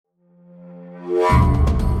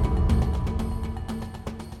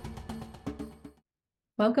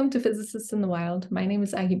Welcome to Physicists in the Wild. My name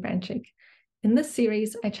is Aggie Branchik. In this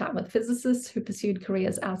series, I chat with physicists who pursued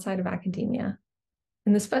careers outside of academia.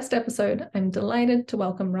 In this first episode, I'm delighted to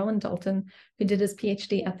welcome Rohan Dalton, who did his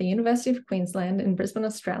PhD at the University of Queensland in Brisbane,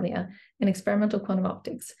 Australia, in experimental quantum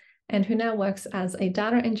optics, and who now works as a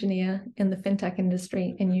data engineer in the fintech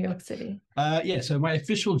industry in New York City. So my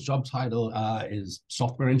official job title is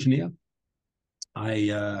software engineer.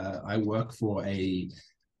 I work for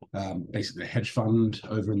basically a hedge fund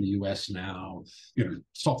over in the US now.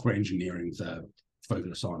 Software engineering is a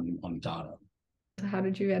focus on data. How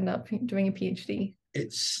did you end up doing a PhD?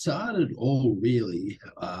 It started all really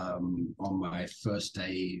on my first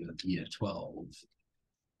day of year 12.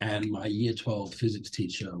 And my year 12 physics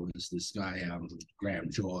teacher was this guy, Graham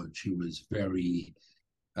George, who was very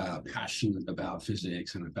passionate about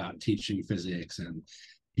physics and about teaching physics. And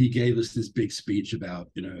he gave us this big speech about,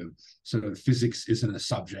 sort of physics isn't a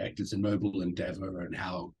subject, it's a noble endeavor, and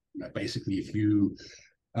how basically if you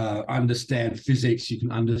understand physics, you can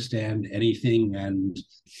understand anything. And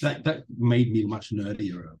that made me much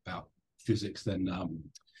nerdier about physics than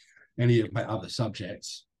any of my other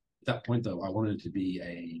subjects. At that point, though, I wanted to be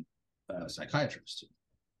a psychiatrist.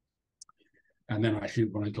 And then actually,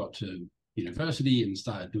 when I got to university and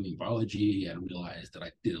started doing biology, and realized that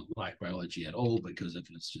I didn't like biology at all because it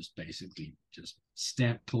was just basically just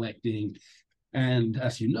stamp collecting. And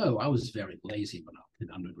as you know, I was very lazy when I was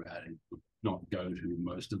in undergrad and would not go to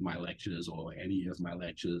most of my lectures or any of my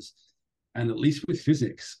lectures. And at least with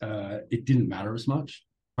physics, it didn't matter as much.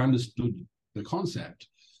 I understood the concept.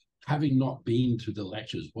 Having not been to the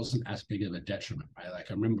lectures wasn't as big of a detriment, right? Like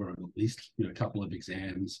I remember at least a couple of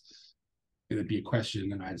exams, there'd be a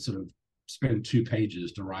question and I'd sort of spend 2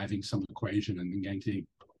 pages deriving some equation and then getting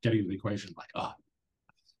the equation like,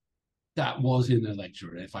 that was in the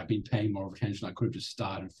lecture. If I'd been paying more attention, I could have just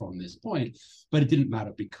started from this point, but it didn't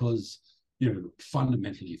matter because,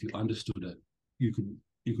 fundamentally, if you understood it, you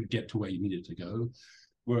could get to where you needed to go.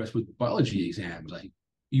 Whereas with biology exams, like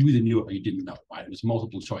you either knew it or you didn't know, right? It was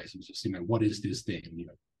multiple choice. It was just, what is this thing?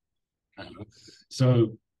 I don't know.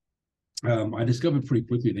 So I discovered pretty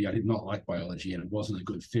quickly that I did not like biology and it wasn't a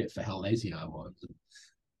good fit for how lazy I was.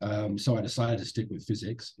 So I decided to stick with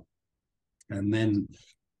physics. And then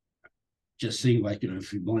just seeing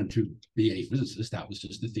if you wanted to be a physicist, that was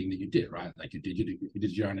just the thing that you did, right? Like you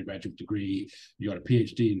did your undergraduate degree, you got a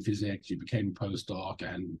PhD in physics, you became a postdoc,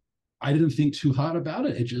 and I didn't think too hard about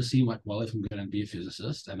it. It just seemed like, well, if I'm going to be a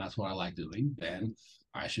physicist and that's what I like doing, then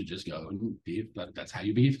I should just go and that's how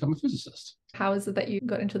you become a physicist. How is it that you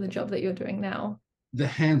got into the job that you're doing now? The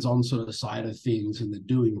hands-on sort of side of things and the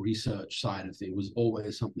doing research side of things was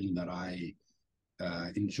always something that I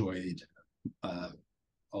enjoyed a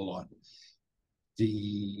lot.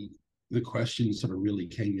 The question sort of really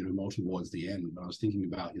came, more towards the end. I was thinking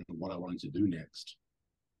about, what I wanted to do next,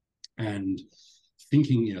 and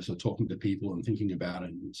thinking, so talking to people and thinking about it,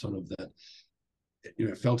 and sort of that,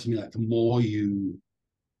 it felt to me like the more you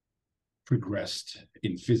progressed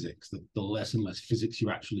in physics, the less and less physics you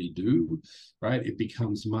actually do, right? It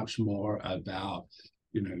becomes much more about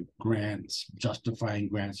grants, justifying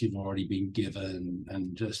grants you've already been given,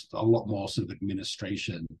 and just a lot more sort of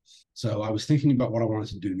administration. So I was thinking about what I wanted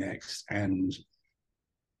to do next, and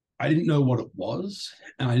I didn't know what it was,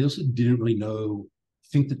 and I also didn't really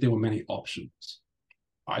think that there were many options.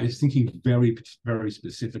 I was thinking very, very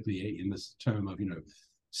specifically in this term of,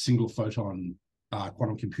 single photon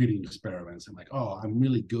quantum computing experiments. I'm like, I'm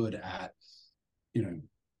really good at,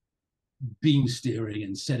 beam steering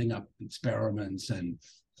and setting up experiments and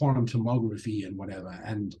quantum tomography and whatever.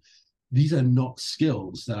 And these are not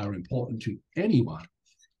skills that are important to anyone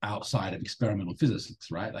outside of experimental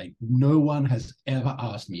physics, right? Like no one has ever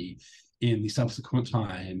asked me in the subsequent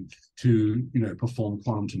time to, perform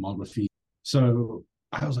quantum tomography. So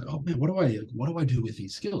I was like, oh man, what do I do with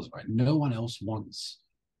these skills, right? No one else wants,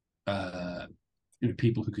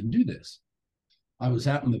 people who can do this. I was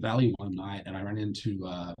out in the valley one night and I ran into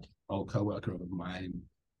old coworker of mine.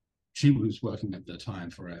 She was working at the time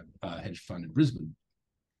for a hedge fund in Brisbane,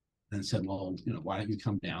 and said, well, why don't you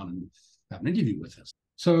come down and have an interview with us?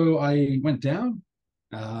 So I went down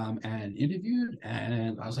and interviewed,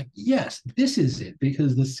 and I was like, yes, this is it,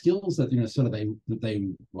 because the skills that that they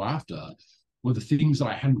were after were the things that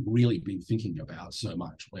I hadn't really been thinking about so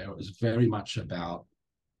much, where it was very much about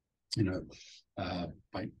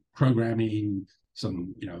like programming,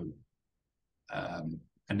 some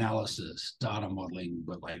analysis, data modeling,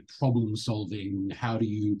 but like problem solving. How do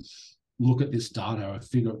you look at this data,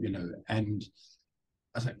 figure, and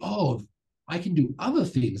I was like, I can do other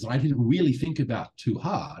things that I didn't really think about too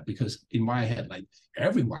hard, because in my head, like,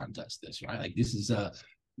 everyone does this, right? Like, this is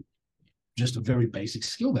just a very basic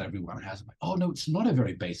skill that everyone has. I'm like, oh no, it's not a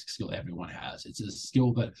very basic skill everyone has. It's a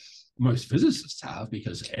skill that most physicists have,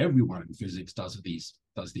 because everyone in physics does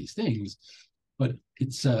these things. But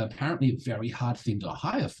it's apparently a very hard thing to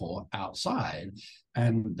hire for outside.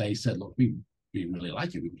 And they said, look, we really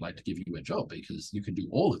like you. We would like to give you a job because you can do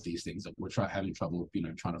all of these things that we're having trouble,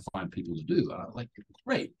 trying to find people to do. And I'm like,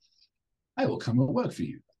 great, I will come and work for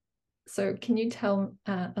you. So can you tell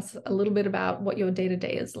us a little bit about what your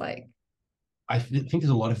day-to-day is like? I think there's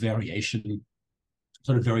a lot of variation,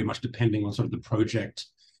 sort of very much depending on sort of the project.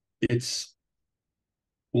 It's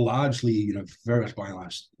largely, very much by and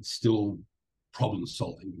large, still problem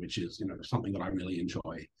solving, which is, something that I really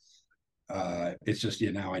enjoy. It's just,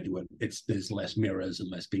 now I do it. There's less mirrors and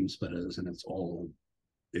less beam splitters, and it's all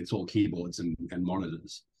keyboards and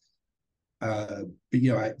monitors. But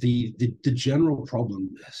the general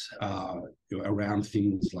problem around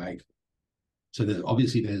things like, so there's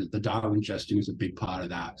the data ingestion is a big part of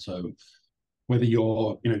that. So whether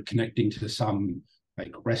you're connecting to some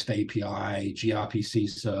like REST API, gRPC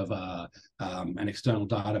server, an external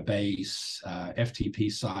database, FTP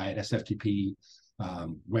site, SFTP,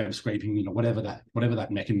 web scraping, whatever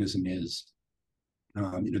that mechanism is,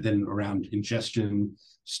 then around ingestion,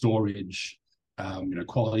 storage,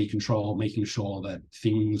 quality control, making sure that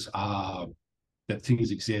things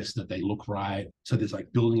exist, that they look right. So there's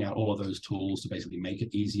like building out all of those tools to basically make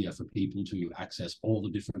it easier for people to access all the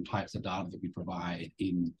different types of data that we provide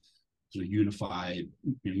in sort of unified,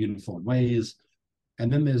 uniform ways.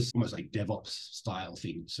 And then there's almost like DevOps style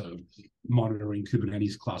things. So monitoring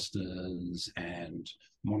Kubernetes clusters and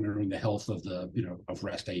monitoring the health of of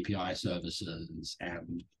REST API services,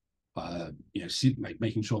 and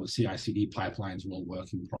making sure that CI/CD pipelines are all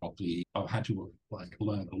working properly. I've had to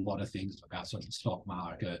learn a lot of things about sort of the stock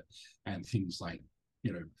market and things like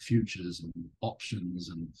futures and options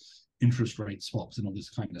and interest rate swaps and all this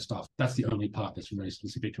kind of stuff. That's the only part that's very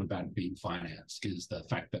specific to about being finance, is the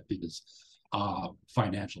fact that these are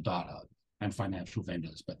financial data and financial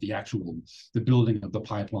vendors, but the building of the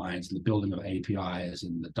pipelines and the building of APIs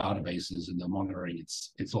and the databases and the monitoring,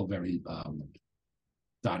 it's all very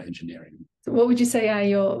data engineering. So what would you say are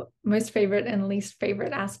your most favorite and least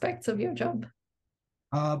favorite aspects of your job?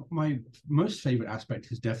 My most favorite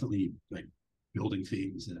aspect is definitely like building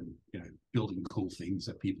things and building cool things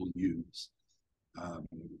that people use.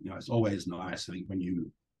 It's always nice, I think, when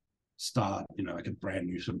you start like a brand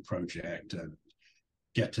new sort of project and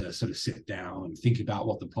get to sort of sit down and think about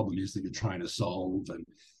what the problem is that you're trying to solve, and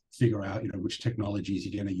figure out which technologies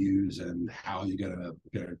you're going to use and how you're going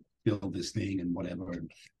to build this thing and whatever.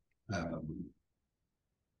 And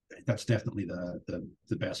that's definitely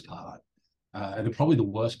the best part. And probably the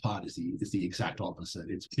worst part is the exact opposite.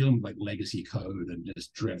 It's feeling like legacy code and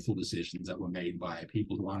just dreadful decisions that were made by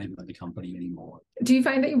people who aren't even at the company anymore. Do you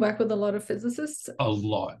find that you work with a lot of physicists? A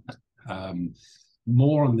lot.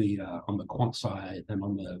 More on the quant side than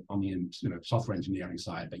on the software engineering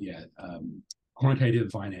side. But yeah,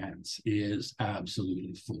 quantitative finance is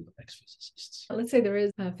absolutely full of ex-physicists. Let's say there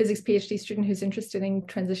is a physics PhD student who's interested in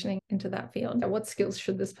transitioning into that field. What skills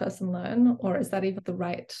should this person learn, or is that even the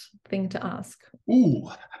right thing to ask?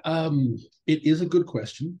 It is a good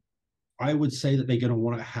question. I would say that they're going to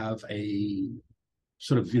want to have a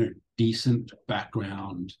sort of decent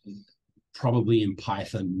background, probably in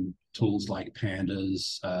Python, tools like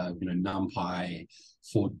pandas, NumPy,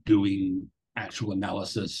 for doing actual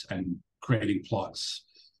analysis and creating plots.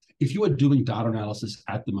 If you are doing data analysis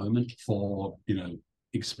at the moment for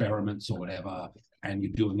experiments or whatever, and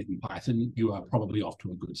you're doing it in Python, you are probably off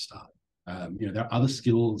to a good start. There are other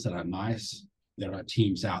skills that are nice. There are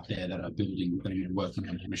teams out there that are working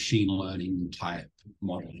on machine learning type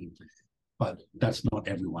modeling, but that's not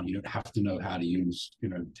everyone. You don't have to know how to use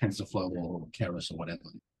TensorFlow or Keras or whatever.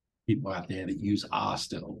 People out there that use R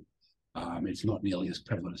still. It's not nearly as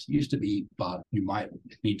prevalent as it used to be, but you might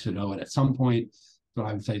need to know it at some point. But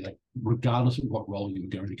I would say that regardless of what role you're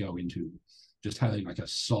going to go into, just having like a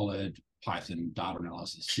solid Python data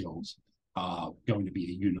analysis skills are going to be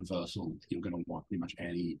a universal. You're going to want pretty much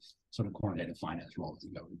any sort of quantitative finance role that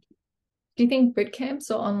you go into. Do you think boot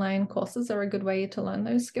camps or online courses are a good way to learn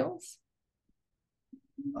those skills?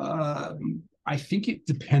 I think it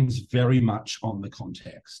depends very much on the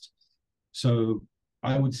context. So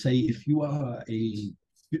I would say if you are a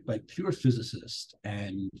pure physicist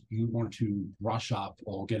and you want to brush up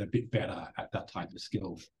or get a bit better at that type of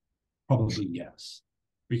skill, probably yes.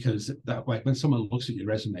 Because that, like, when someone looks at your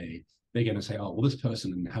resume, they're going to say, oh, well, this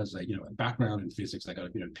person has a a background in physics. They got a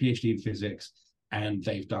PhD in physics, and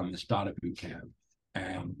they've done this data boot camp.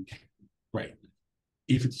 Great.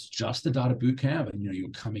 If it's just the data boot camp, and you're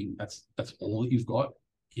coming, that's all that you've got.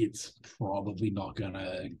 It's probably not going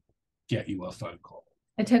to get you a phone call.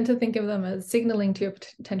 I tend to think of them as signaling to your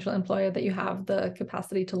potential employer that you have the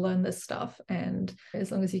capacity to learn this stuff. And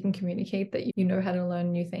as long as you can communicate that you know how to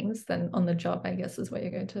learn new things, then on the job, I guess, is what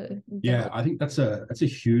you're going to Yeah, I think that's a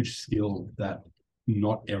huge skill that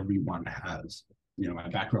not everyone has. My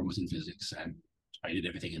background was in physics, and I did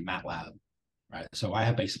everything in MATLAB, right? So I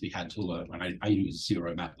have basically had to learn, and I use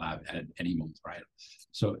zero MATLAB anymore, right?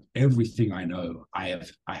 So everything I know, I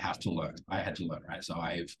have to learn. I had to learn, right? So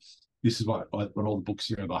this is what all the books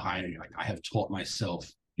behind me. Like, I have taught myself,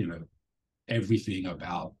 everything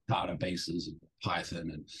about databases and Python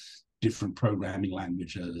and different programming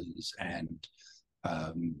languages and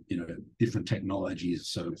different technologies.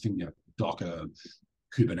 So think Docker,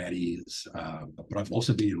 Kubernetes, but I've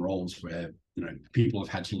also been in roles where people have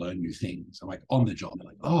had to learn new things. I'm like on the job. They're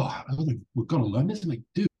like, oh, we're gonna learn this. I'm like,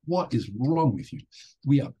 dude, what is wrong with you?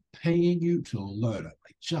 We are paying you to learn it.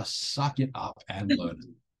 Like, just suck it up and learn it.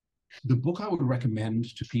 The book I would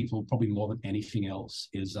recommend to people, probably more than anything else,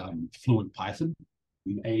 is Fluent Python.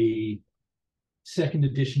 A second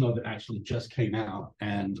edition of it actually just came out,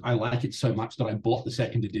 and I like it so much that I bought the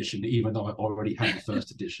second edition, even though I already had the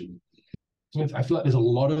first edition. So I feel like there's a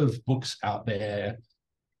lot of books out there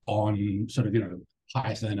on sort of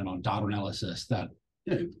Python and on data analysis that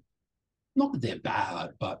not that they're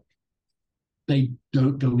bad, but they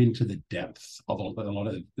don't go into the depth of a lot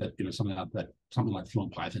of that. Something like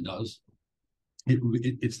Fluent Python does.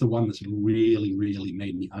 It's the one that's really, really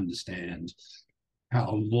made me understand how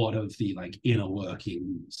a lot of the inner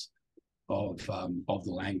workings of the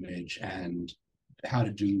language, and how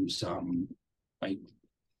to do some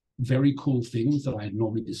very cool things that I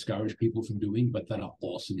normally discourage people from doing, but that are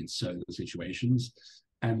awesome in certain situations.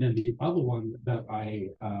 And then the other one that I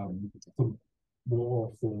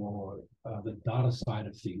more for the data side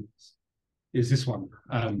of things is this one,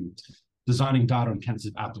 Designing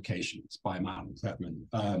Data-Intensive Applications by Martin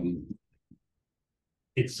Kretman.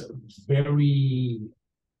 It's very,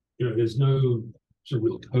 there's no sort of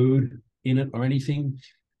real code in it or anything,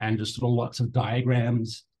 and just sort of lots of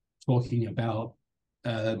diagrams talking about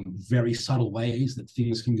very subtle ways that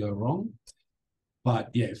things can go wrong.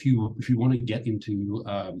 But yeah, if you want to get into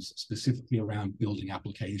specifically around building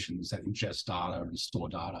applications that ingest data and store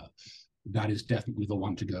data, that is definitely the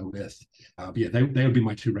one to go with. Yeah, they would be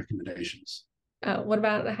my two recommendations. What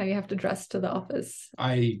about how you have to dress to the office?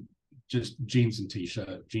 I just jeans and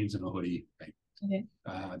t-shirt, jeans and a hoodie. Okay.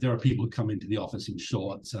 There are people who come into the office in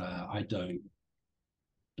shorts. I don't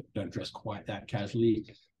dress quite that casually,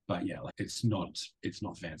 but yeah, it's not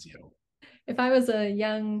fancy at all. If I was a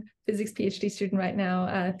young physics PhD student right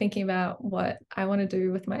now, thinking about what I want to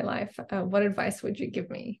do with my life, what advice would you give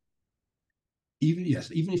me? Even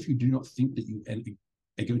if you do not think that you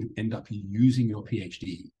are going to end up using your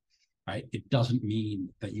PhD, right? It doesn't mean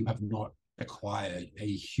that you have not acquired a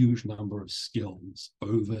huge number of skills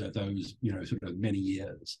over those, sort of many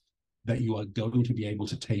years that you are going to be able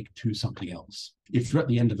to take to something else. If you're at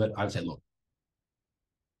the end of it, I would say, look,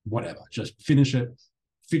 whatever, just finish it,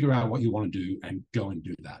 figure out what you want to do, and go and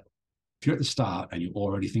do that. If you're at the start and you're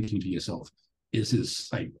already thinking to yourself, if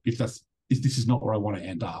this is not where I want to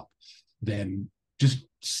end up, then just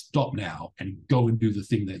stop now and go and do the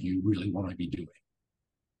thing that you really want to be doing.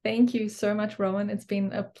 Thank you so much, Rohan. It's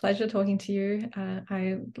been a pleasure talking to you.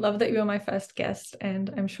 I love that you were my first guest,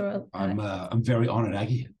 and I'm sure I'm very honored,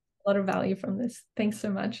 Aggie. A lot of value from this. Thanks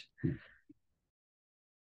so much.